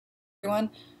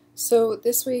Everyone. So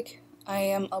this week I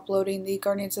am uploading the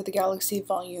Guardians of the Galaxy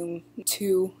Volume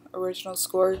 2 original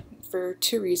score for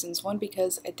two reasons. One,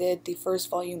 because I did the first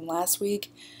volume last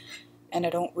week and I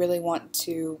don't really want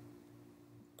to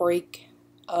break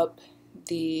up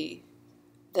the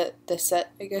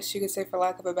set, I guess you could say, for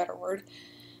lack of a better word.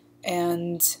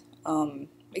 And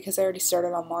because I already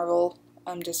started on Marvel,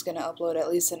 I'm just going to upload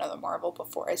at least another Marvel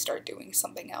before I start doing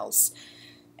something else.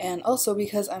 And also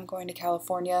because I'm going to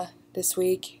California this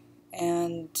week,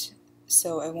 and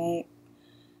so I won't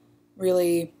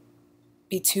really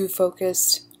be too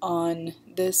focused on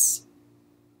this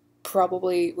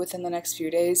probably within the next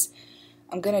few days.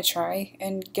 I'm gonna try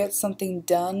and get something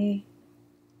done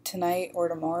tonight or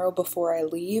tomorrow before I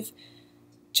leave,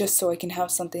 just so I can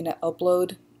have something to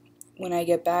upload when I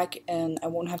get back and I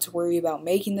won't have to worry about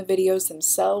making the videos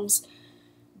themselves.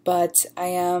 But I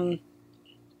am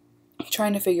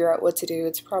trying to figure out what to do.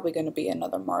 It's probably going to be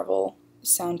another Marvel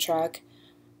soundtrack,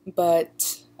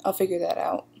 but I'll figure that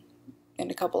out in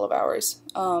a couple of hours.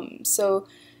 So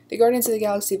the Guardians of the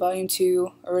Galaxy Volume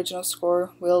 2 original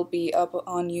score will be up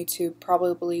on YouTube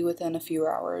probably within a few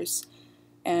hours.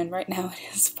 And right now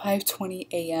it is 5:20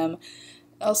 a.m.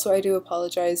 Also, I do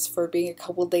apologize for being a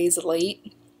couple days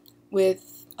late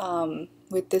with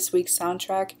this week's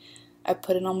soundtrack. I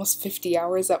put in almost 50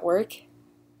 hours at work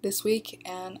this week,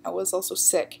 and I was also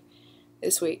sick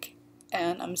this week,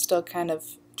 and I'm still kind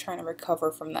of trying to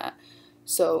recover from that,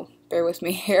 so bear with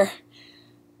me here.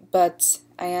 But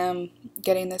I am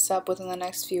getting this up within the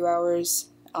next few hours.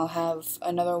 I'll have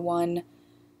another one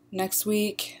next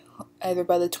week, either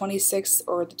by the 26th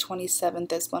or the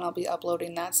 27th is when I'll be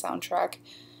uploading that soundtrack,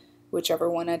 whichever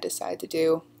one I decide to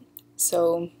do.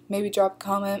 So maybe drop a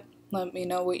comment, let me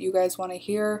know what you guys want to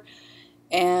hear,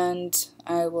 and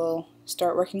I will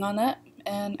start working on that,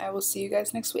 and I will see you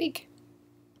guys next week.